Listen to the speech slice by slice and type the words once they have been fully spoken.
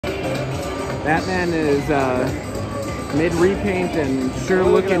Batman is mid repaint and sure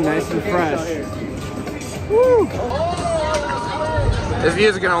looking nice and fresh. Woo! This view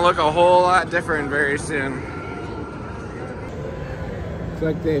is gonna look a whole lot different very soon. Looks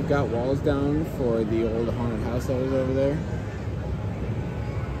like they've got walls down for the old haunted house that was over there.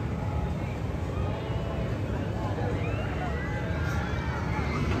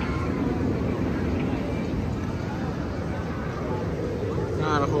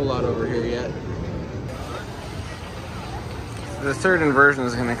 Not a whole lot over here yet. The third inversion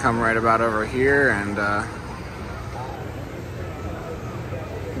is going to come right about over here, and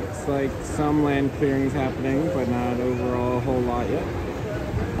looks like some land clearing is happening, but not overall a whole lot yet.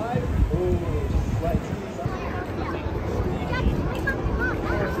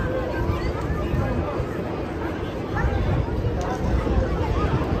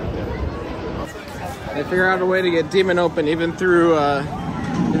 They figure out a way to get Demon open even through,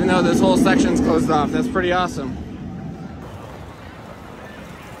 even though this whole section's closed off. That's pretty awesome.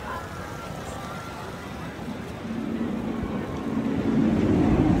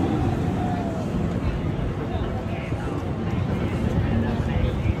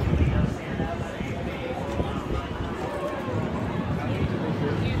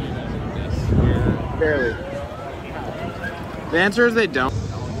 Barely. The answer is they don't.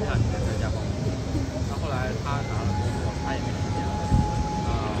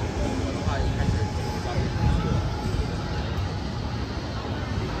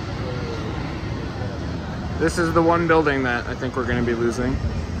 This is the one building that I think we're going to be losing.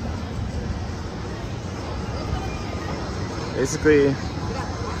 Basically,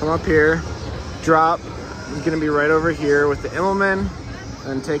 come up here, drop. It's going to be right over here with the Immelman,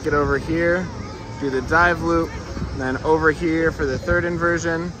 and take it over here, do the dive loop, and then over here for the third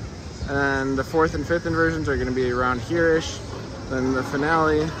inversion, and the fourth and fifth inversions are going to be around here-ish, then the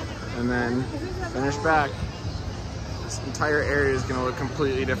finale, and then finish back. This entire area is going to look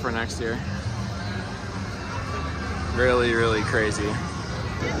completely different next year. Really, really crazy.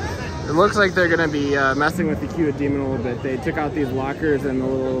 It looks like they're gonna be messing with the queue of Demon a little bit. They took out these lockers and the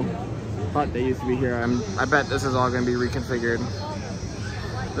little hut that used to be here. I bet this is all gonna be reconfigured.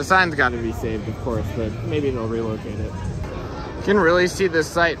 The sign's gotta be saved, of course, but maybe they'll relocate it. You can really see this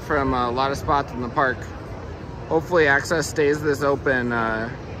site from a lot of spots in the park. Hopefully access stays this open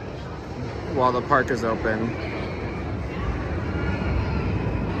while the park is open.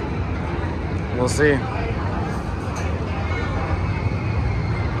 We'll see.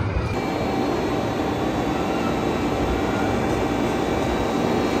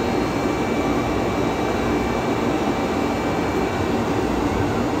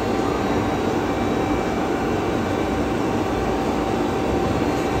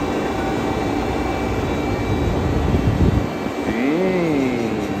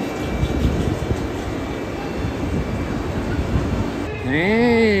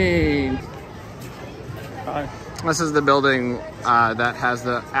 This is the building that has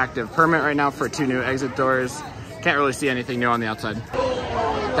the active permit right now for 2 new exit doors. Can't really see anything new on the outside.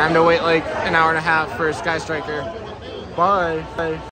 Time to wait like an hour and a half for Sky Striker. Bye. Bye.